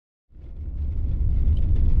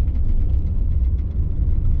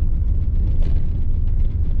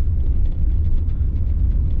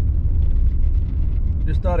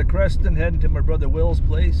Just out of Creston, heading to my brother Will's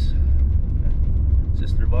place.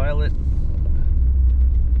 Sister Violet.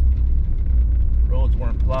 Roads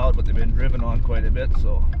weren't plowed, but they've been driven on quite a bit,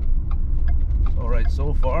 so it's alright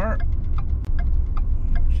so far.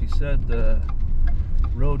 She said the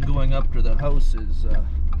road going up to the house is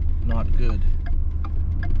not good.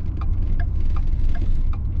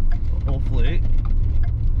 So hopefully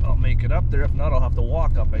I'll make it up there. If not, I'll have to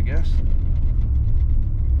walk up, I guess.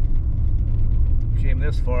 Came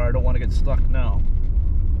this far, I don't want to get stuck now.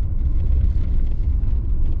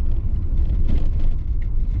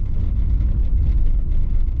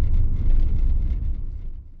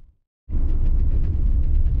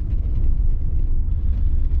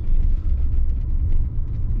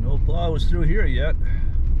 No plows through here yet.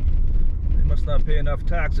 They must not pay enough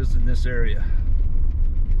taxes in this area.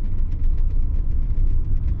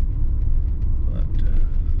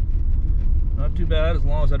 Not too bad, as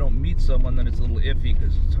long as I don't meet someone, then it's a little iffy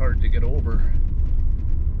because it's hard to get over.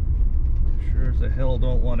 Sure as the hell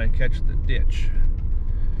don't want to catch the ditch.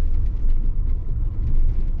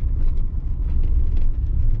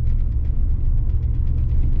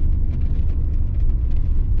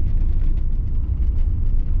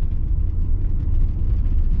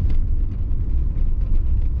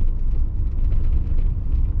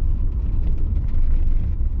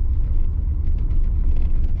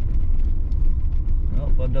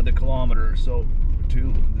 Another kilometer or so, or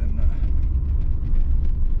two, and then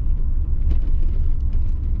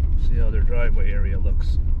see how their driveway area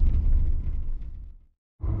looks.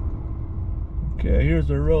 Okay, here's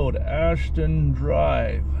the road, Ashton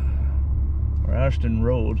Drive, or Ashton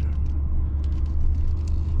Road.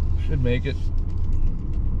 Should make it.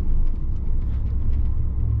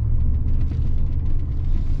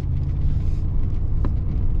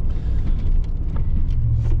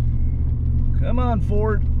 Come on,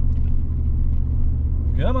 Ford.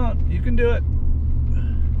 Come on, you can do it.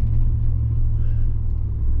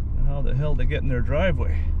 How the hell they get in their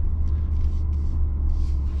driveway?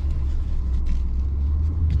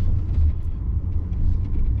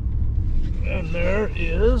 And there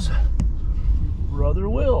is Brother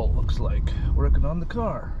Will, looks like, working on the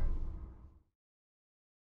car.